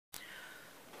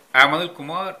I'm Anil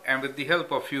Kumar, and with the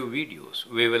help of few videos,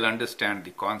 we will understand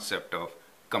the concept of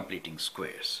completing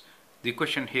squares. The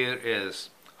question here is,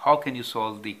 how can you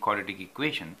solve the quadratic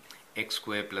equation x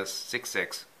squared plus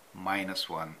 6x minus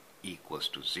 1 equals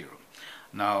to 0?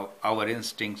 Now, our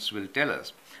instincts will tell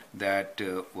us that,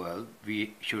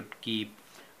 we should keep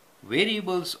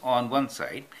variables on one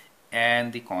side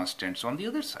and the constants on the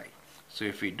other side. So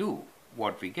if we do,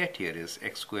 what we get here is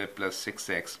x squared plus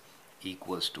 6x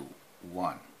equals to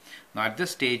 1. Now at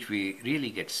this stage we really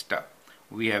get stuck.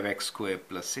 We have x squared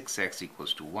plus 6x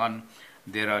equals to 1.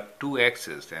 There are two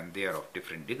x's and they are of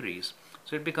different degrees,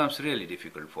 so it becomes really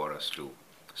difficult for us to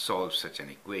solve such an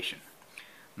equation.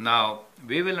 Now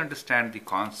we will understand the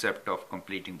concept of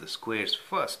completing the squares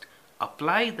first,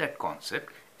 apply that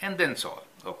concept and then solve.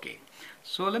 Okay,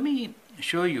 so let me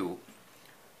show you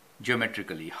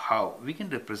geometrically how we can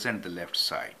represent the left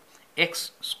side.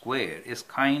 X square is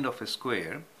kind of a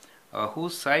square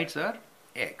whose sides are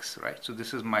x, right? So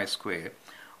this is my square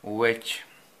which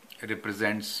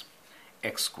represents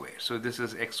x square. So this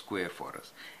is x square for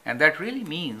us, and that really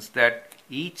means that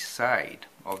each side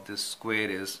of this square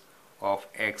is of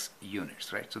x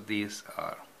units, right? So these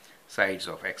are sides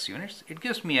of x units. It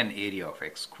gives me an area of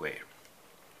x square.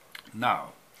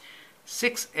 Now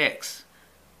 6x,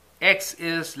 x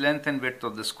is length and width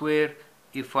of the square.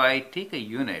 If I take a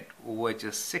unit which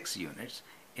is 6 units,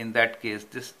 in that case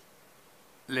this,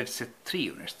 let's say 3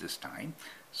 units this time,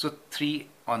 so 3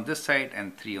 on this side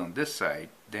and 3 on this side,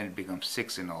 then it becomes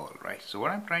 6 in all, right? So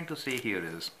what I'm trying to say here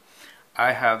is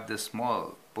I have this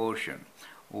small portion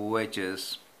which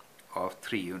is of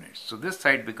 3 units, so this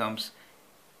side becomes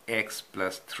x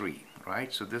plus 3,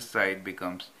 right? So this side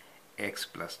becomes x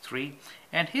plus 3,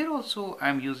 and here also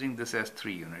I'm using this as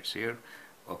 3 units here.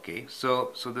 Okay,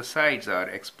 so the sides are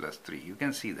x plus 3. You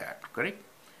can see that, correct?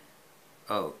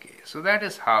 Okay, so that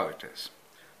is how it is.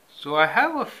 So I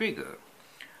have a figure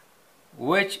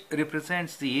which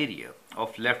represents the area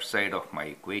of left side of my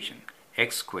equation,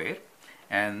 x squared,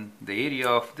 and the area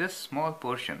of this small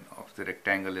portion of the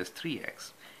rectangle is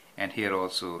 3x, and here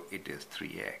also it is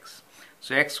 3x.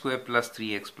 So x squared plus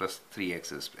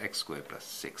 3x is x squared plus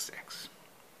 6x.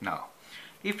 Now,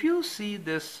 if you see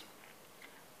this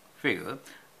figure,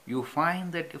 you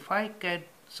find that if I can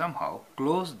somehow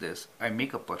close this, I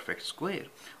make a perfect square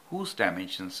whose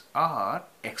dimensions are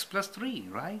x plus 3,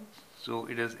 right? So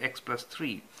it is x plus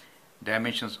 3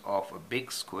 dimensions of a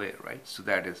big square, right? So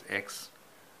that is x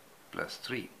plus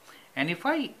 3. And if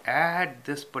I add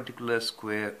this particular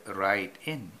square right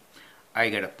in, I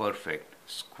get a perfect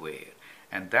square.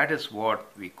 And that is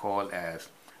what we call as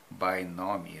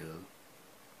binomial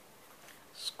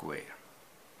square,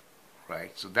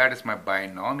 right? So that is my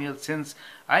binomial, since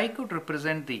I could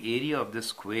represent the area of this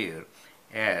square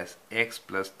as x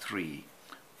plus 3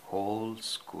 whole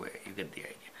square. You get the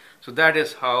idea. So that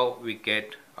is how we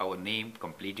get our name,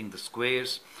 completing the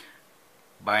squares.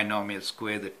 Binomial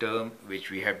square, the term which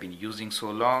we have been using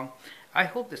so long. I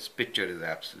hope this picture is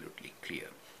absolutely clear.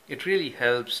 It really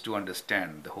helps to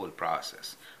understand the whole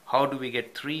process. How do we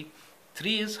get 3?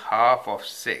 3 is half of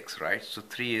 6, right? So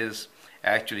 3 is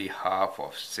actually half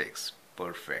of 6.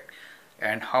 Perfect.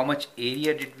 And how much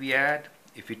area did we add?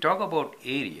 If we talk about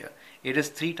area, it is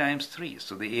 3 times 3.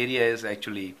 So the area is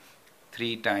actually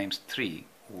 3 times 3,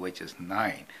 which is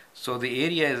 9. So the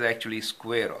area is actually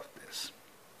square of this.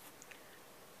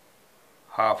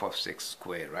 Half of 6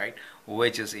 square, right?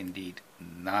 Which is indeed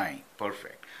 9.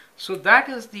 Perfect. So that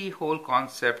is the whole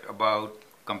concept about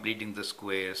completing the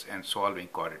squares and solving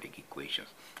quadratic equations.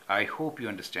 I hope you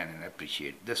understand and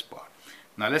appreciate this part.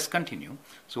 Now let's continue.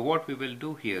 So what we will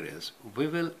do here is we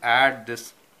will add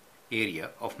this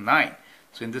area of 9.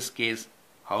 So in this case,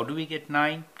 how do we get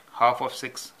 9? Half of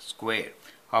 6 square.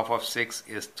 Half of 6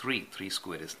 is 3. 3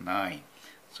 square is 9.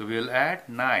 So we will add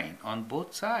 9 on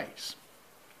both sides.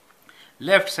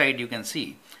 Left side, you can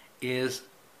see, is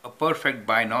a perfect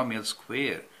binomial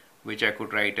square, which I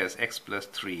could write as x plus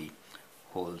 3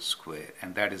 whole square,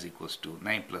 and that is equals to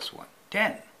 9 plus 1,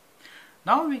 10.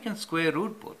 Now we can square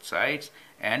root both sides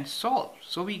and solve.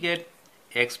 So we get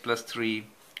x plus 3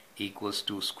 equals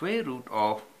to square root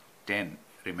of 10.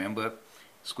 Remember,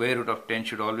 square root of 10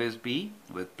 should always be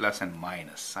with plus and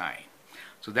minus sign.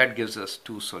 So that gives us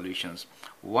two solutions.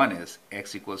 One is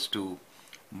x equals to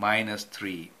minus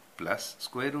 3 plus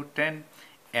square root 10,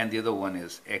 and the other one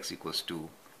is x equals to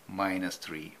minus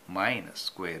 3 minus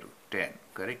square root 10,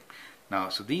 correct? Now,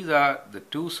 so these are the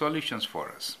two solutions for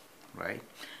us, right?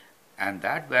 And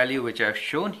that value which I've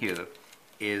shown here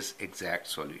is exact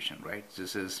solution, right?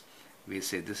 This is, we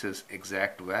say this is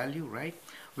exact value, right?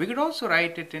 We could also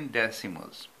write it in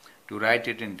decimals To write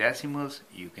it in decimals,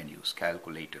 you can use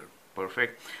calculator.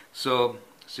 Perfect. So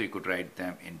you could write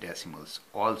them in decimals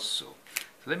also.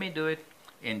 So let me do it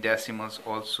in decimals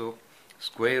also.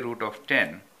 Square root of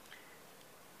 10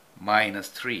 minus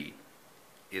 3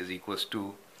 is equals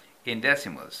to, in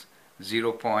decimals,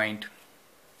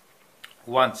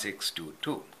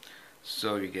 0.1622.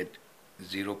 So you get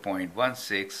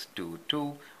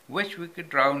 0.1622, which we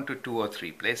could round to 2 or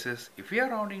 3 places. If we are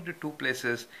rounding to 2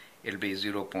 places, it'll be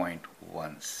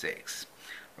 0.16.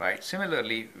 Right?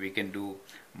 Similarly, we can do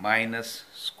minus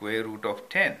square root of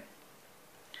 10,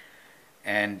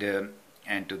 and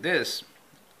to this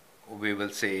we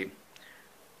will say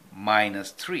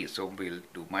minus 3. So we'll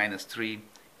do minus 3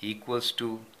 equals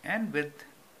to, and with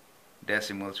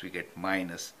decimals we get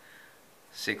minus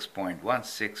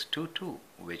 6.1622,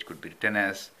 which could be written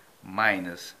as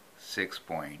minus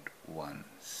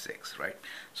 6.16, right?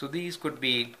 So these could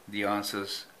be the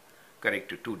answers correct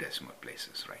to 2 decimal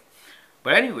places, right?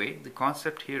 But anyway, the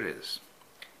concept here is,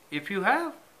 if you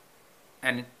have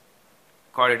a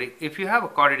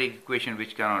quadratic equation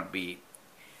which cannot be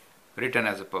written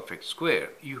as a perfect square,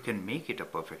 you can make it a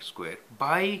perfect square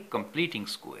by completing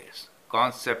squares.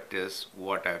 Concept is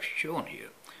what I've shown here.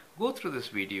 Go through this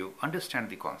video, understand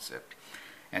the concept,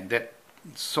 and that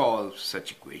solves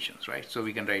such equations, right? So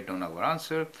we can write down our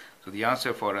answer. So the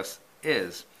answer for us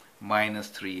is minus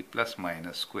 3 plus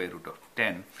minus square root of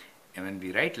 10. And when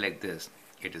we write like this,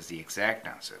 it is the exact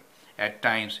answer. At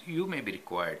times, you may be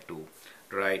required to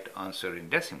write answer in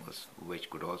decimals, which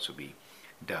could also be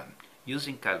done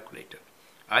using calculator.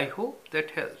 I hope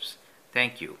that helps.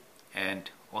 Thank you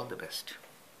and all the best.